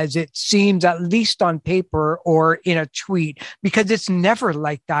white as it seems, at least on paper or in a tweet, because it's never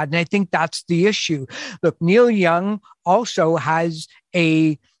like that. And I think that's the issue. Look, Neil Young also has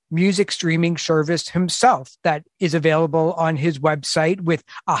a music streaming service himself that is available on his website with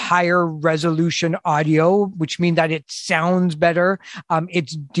a higher resolution audio, which means that it sounds better.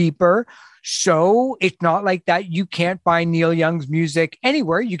 It's deeper. So it's not like that you can't find Neil Young's music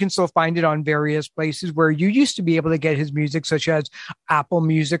anywhere. You can still find it on various places where you used to be able to get his music, such as Apple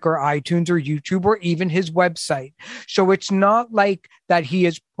Music or iTunes or YouTube or even his website. So it's not like that he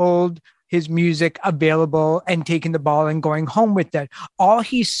has pulled his music available and taking the ball and going home with it. All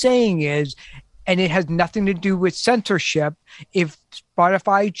he's saying is, and it has nothing to do with censorship, if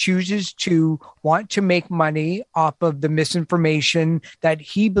Spotify chooses to want to make money off of the misinformation that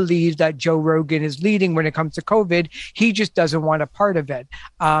he believes that Joe Rogan is leading when it comes to COVID, he just doesn't want a part of it.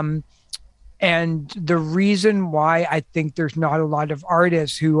 And the reason why I think there's not a lot of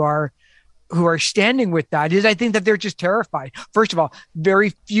artists who are standing with that is I think that they're just terrified. First of all,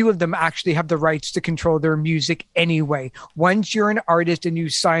 very few of them actually have the rights to control their music anyway. Once you're an artist and you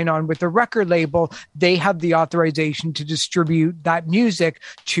sign on with a record label, they have the authorization to distribute that music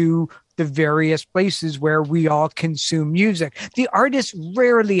to the various places where we all consume music. The artist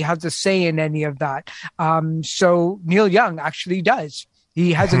rarely has a say in any of that. So Neil Young actually does.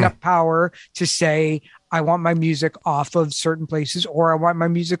 He has enough power to say, I want my music off of certain places, or I want my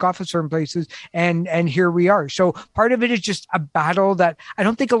music off of certain places. And here we are. So part of it is just a battle that I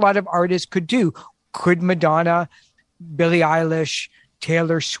don't think a lot of artists could do. Could Madonna, Billie Eilish,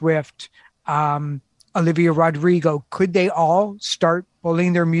 Taylor Swift, Olivia Rodrigo, could they all start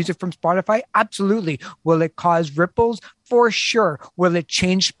pulling their music from Spotify? Absolutely. Will it cause ripples? For sure. Will it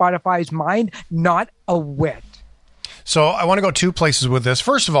change Spotify's mind? Not a whit. So I want to go two places with this.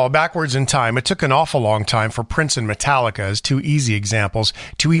 First of all, backwards in time, it took an awful long time for Prince and Metallica, as two easy examples,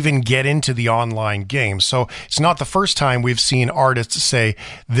 to even get into the online game. So it's not the first time we've seen artists say,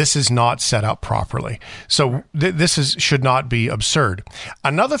 this is not set up properly. So should not be absurd.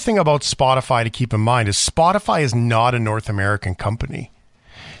 Another thing about Spotify to keep in mind is Spotify is not a North American company.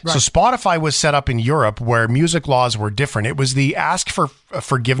 Right. So Spotify was set up in Europe where music laws were different. It was the ask for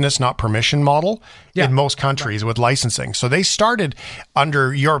forgiveness, not permission model in most countries with licensing. So they started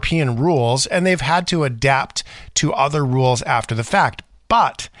under European rules and they've had to adapt to other rules after the fact.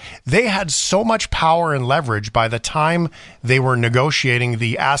 But they had so much power and leverage by the time they were negotiating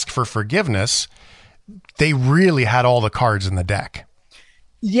the ask for forgiveness, they really had all the cards in the deck.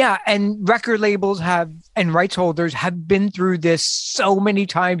 Yeah, and record labels and rights holders have been through this so many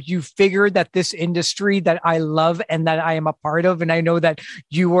times. You figure that this industry that I love and that I am a part of, and I know that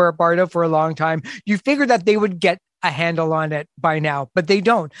you were a part of for a long time, you figure that they would get a handle on it by now, but they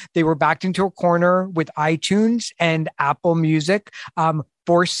don't. They were backed into a corner with iTunes and Apple Music,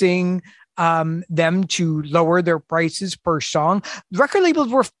 forcing them to lower their prices per song. Record labels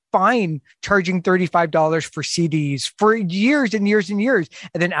were fine charging $35 for CDs for years and years and years.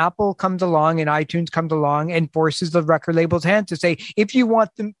 And then Apple comes along and iTunes comes along and forces the record label's hand to say, if you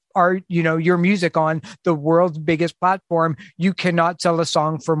want them your music on the world's biggest platform, you cannot sell a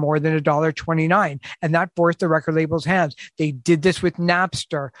song for more than $1.29. And that forced the record label's hands. They did this with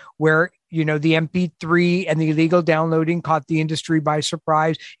Napster, where the MP3 and the illegal downloading caught the industry by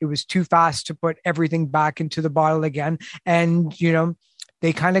surprise. It was too fast to put everything back into the bottle again. And,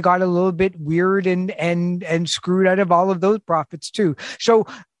 they kind of got a little bit weird and screwed out of all of those profits too. So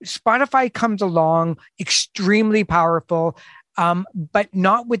Spotify comes along, extremely powerful, but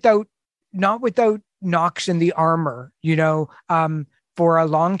not without knocks in the armor. For a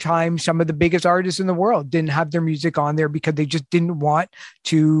long time, some of the biggest artists in the world didn't have their music on there because they just didn't want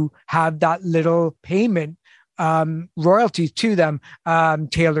to have that little payment royalties to them.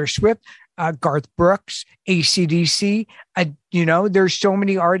 Taylor Swift, Garth Brooks, AC/DC. There's so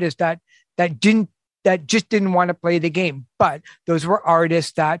many artists that just didn't want to play the game. But those were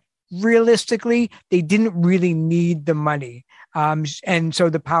artists that realistically, they didn't really need the money. And so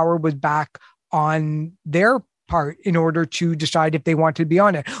the power was back on their part in order to decide if they wanted to be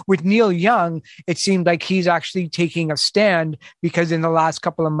on it. With Neil Young, it seemed like he's actually taking a stand because in the last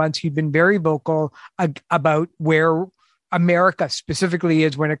couple of months, he's been very vocal about where America specifically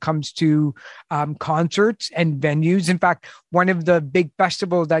is when it comes to concerts and venues. In fact, one of the big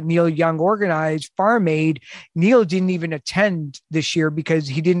festivals that Neil Young organized, Farm Aid, Neil didn't even attend this year because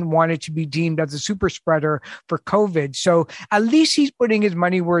he didn't want it to be deemed as a super spreader for COVID. So at least he's putting his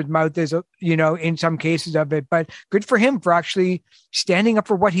money where his mouth is, in some cases of it. But good for him for actually standing up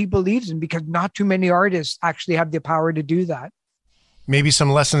for what he believes in, because not too many artists actually have the power to do that. Maybe some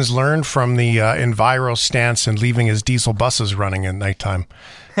lessons learned from the Enviro stance and leaving his diesel buses running at nighttime.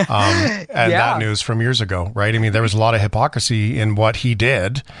 And that news from years ago, right? I mean, there was a lot of hypocrisy in what he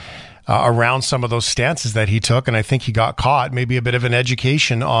did around some of those stances that he took. And I think he got caught. Maybe a bit of an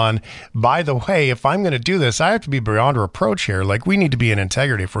education on, by the way, if I'm going to do this, I have to be beyond reproach here. Like, we need to be in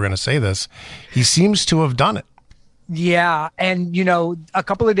integrity if we're going to say this. He seems to have done it. Yeah. And, a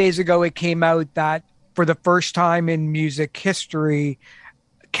couple of days ago, it came out that for the first time in music history,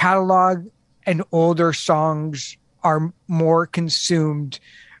 catalog and older songs are more consumed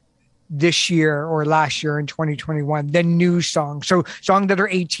this year or last year in 2021 than new songs. So songs that are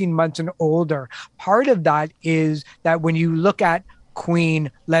 18 months and older. Part of that is that when you look at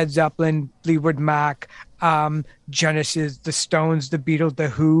Queen, Led Zeppelin, Fleetwood Mac, Genesis, the Stones, the Beatles, the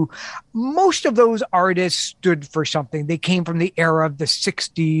Who, most of those artists stood for something. They came from the era of the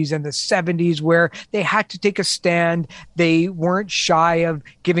 60s and the 70s where they had to take a stand. They weren't shy of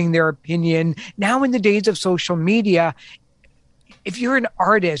giving their opinion. Now in the days of social media, if you're an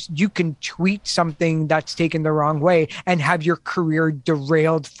artist, you can tweet something that's taken the wrong way and have your career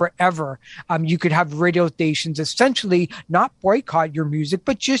derailed forever. You could have radio stations essentially not boycott your music,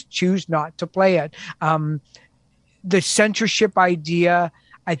 but just choose not to play it. The censorship idea,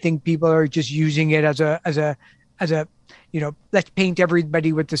 I think people are just using it as a let's paint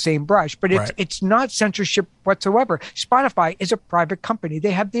everybody with the same brush, but it's not censorship whatsoever. Spotify is a private company.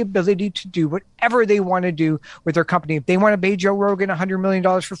 They have the ability to do whatever they want to do with their company. If they want to pay Joe Rogan $100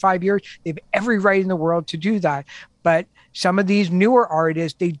 million for 5 years, they have every right in the world to do that. But some of these newer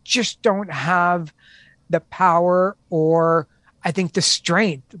artists, they just don't have the power, or I think the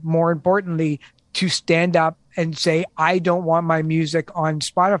strength, more importantly, to stand up and say, I don't want my music on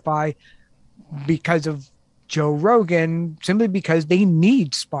Spotify because of Joe Rogan, simply because they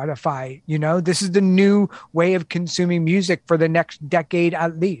need Spotify. This is the new way of consuming music for the next decade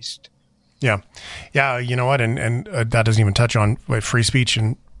at least. Yeah. You know what? And that doesn't even touch on free speech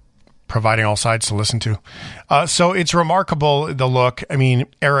and providing all sides to listen to. So it's remarkable, the look. I mean,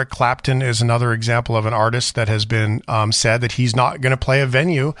 Eric Clapton is another example of an artist that has been said that he's not going to play a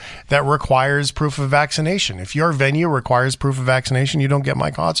venue that requires proof of vaccination. If your venue requires proof of vaccination, you don't get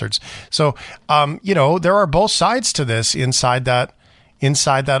my concerts. So, there are both sides to this inside that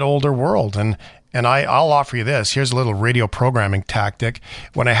older world. And I'll offer you this. Here's a little radio programming tactic.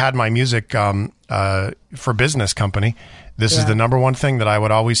 When I had my music for business company, this is the number one thing that I would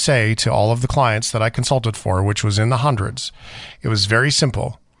always say to all of the clients that I consulted for, which was in the hundreds. It was very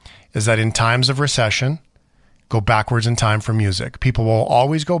simple, is that in times of recession, go backwards in time for music. People will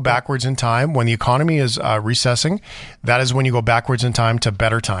always go backwards in time. When the economy is recessing, that is when you go backwards in time to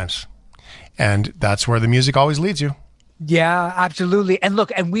better times. And that's where the music always leads you. Yeah, absolutely. And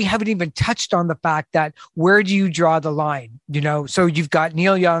look, and we haven't even touched on the fact that where do you draw the line? So you've got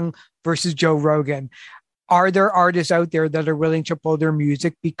Neil Young versus Joe Rogan. Are there artists out there that are willing to pull their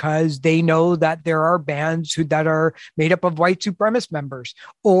music because they know that there are bands that are made up of white supremacist members,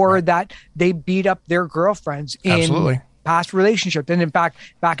 or that they beat up their girlfriends in past relationships? And in fact,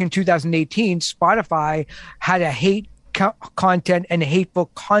 back in 2018, Spotify had a hate content and hateful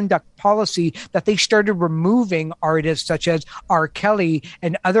conduct policy that they started removing artists such as R. Kelly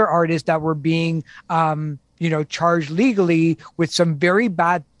and other artists that were being, charged legally with some very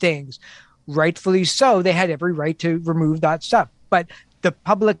bad things. Rightfully so, they had every right to remove that stuff. But the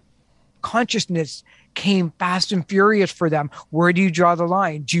public consciousness came fast and furious for them. Where do you draw the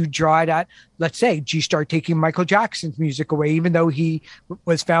line? Do you draw it at, let's say, do you start taking Michael Jackson's music away, even though he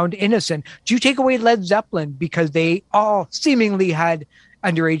was found innocent? Do you take away Led Zeppelin because they all seemingly had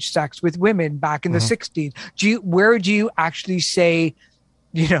underage sex with women back in the 60s? Where do you actually say,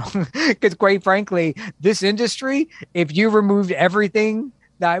 because quite frankly, this industry, if you removed everything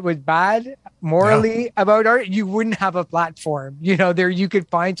that was bad morally about art, you wouldn't have a platform. There you could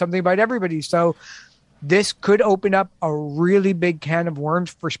find something about everybody. So this could open up a really big can of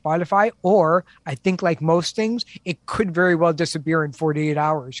worms for Spotify, or I think like most things, it could very well disappear in 48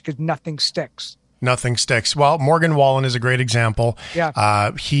 hours because nothing sticks. Nothing sticks. Well, Morgan Wallen is a great example.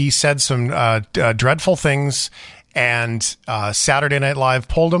 Yeah. He said some dreadful things, and Saturday Night Live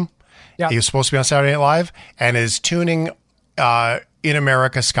pulled him. Yeah. He was supposed to be on Saturday Night Live, and his tuning in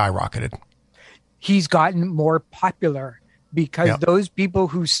America skyrocketed. He's gotten more popular because those people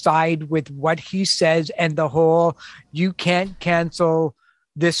who side with what he says and the whole, you can't cancel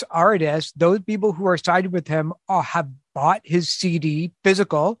this artist, those people who are sided with him have bought his CD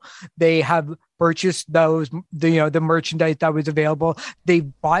physical. They have purchased the merchandise that was available. They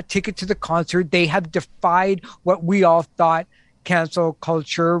bought tickets to the concert. They have defied what we all thought cancel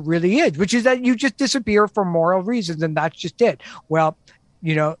culture really is, which is that you just disappear for moral reasons, and that's just it. Well,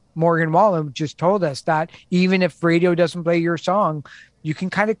 Morgan Wallen just told us that even if radio doesn't play your song, you can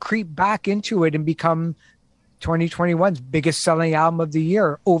kind of creep back into it and become 2021's biggest selling album of the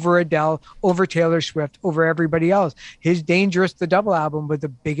year, over Adele, over Taylor Swift, over everybody else. His Dangerous the Double album was the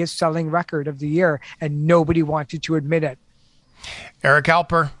biggest selling record of the year, and nobody wanted to admit it. Eric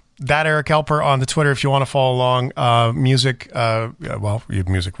Alper on the Twitter if you want to follow along. Music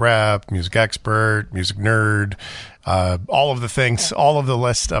rap, music expert, music nerd, all of the things, all of the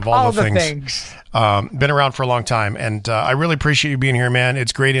list of all the things. Been around for a long time, and I really appreciate you being here, man.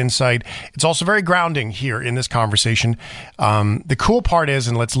 It's great insight. It's also very grounding here in this conversation. The cool part is,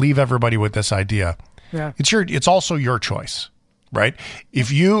 and let's leave everybody with this idea, it's also your choice. Right?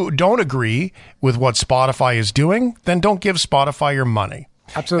 If you don't agree with what Spotify is doing, then don't give Spotify your money.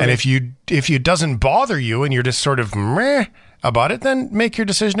 Absolutely. And if it doesn't bother you and you're just sort of meh about it, then make your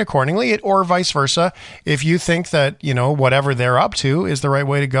decision accordingly, or vice versa. If you think that, whatever they're up to is the right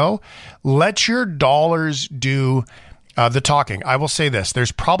way to go, let your dollars do the talking. I will say this.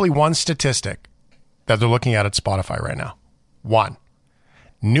 There's probably one statistic that they're looking at Spotify right now. One.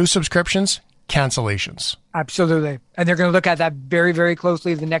 New subscriptions, cancellations. Absolutely. And they're going to look at that very, very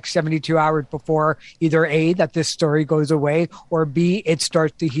closely the next 72 hours before either A, that this story goes away, or B, it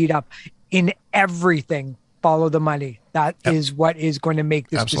starts to heat up in everything follow the money. That is what is going to make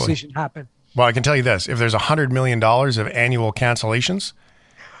this decision happen. Well, I can tell you this. If there's $100 million of annual cancellations,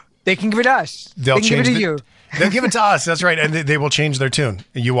 they can give it to us. They'll give it to you. They'll give it to us. That's right. And they will change their tune.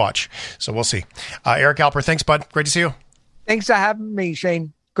 You watch. So we'll see. Eric Alper, thanks, bud. Great to see you. Thanks for having me,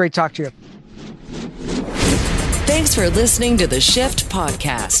 Shane. Great to talk to you. Thanks for listening to the Shift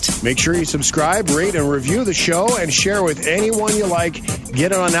Podcast. Make sure you subscribe, rate, and review the show and share with anyone you like.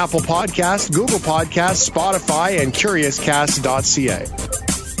 Get it on Apple Podcasts, Google Podcasts, Spotify, and CuriousCast.ca.